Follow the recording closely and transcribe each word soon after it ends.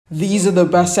These are the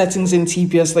best settings in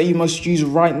TPS that you must use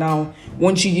right now.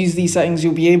 Once you use these settings,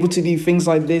 you'll be able to do things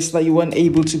like this that you weren't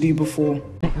able to do before.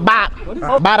 Bop,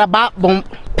 bada bop, boom,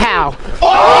 pow.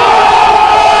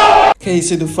 Okay,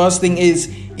 so the first thing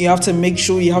is you have to make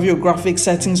sure you have your graphics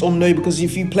settings on low, because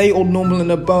if you play on normal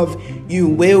and above, you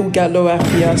will get low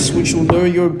FPS, which will lower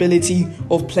your ability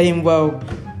of playing well.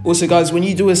 Also guys, when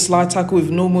you do a slide tackle with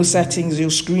normal settings,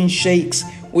 your screen shakes,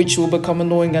 which will become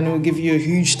annoying and it will give you a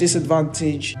huge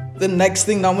disadvantage. The next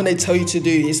thing that I'm going to tell you to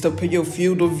do is to put your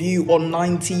field of view on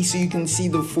 90 so you can see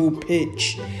the full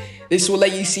pitch. This will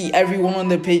let you see everyone on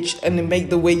the pitch and make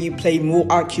the way you play more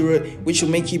accurate, which will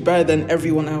make you better than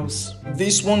everyone else.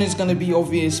 This one is going to be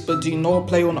obvious, but do not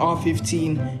play on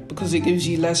R15 because it gives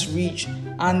you less reach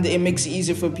and it makes it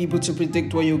easier for people to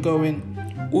predict where you're going.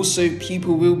 Also,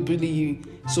 people will bully you,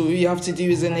 so all you have to do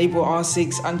is enable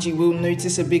R6 and you will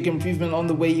notice a big improvement on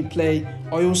the way you play.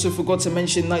 I also forgot to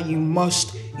mention that you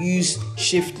must use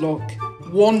shift lock.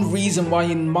 One reason why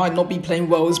you might not be playing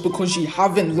well is because you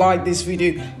haven't liked this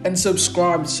video and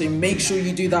subscribed, so make sure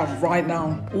you do that right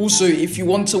now. Also, if you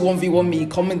want to 1v1 me,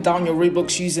 comment down your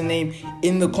Roblox username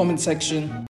in the comment section.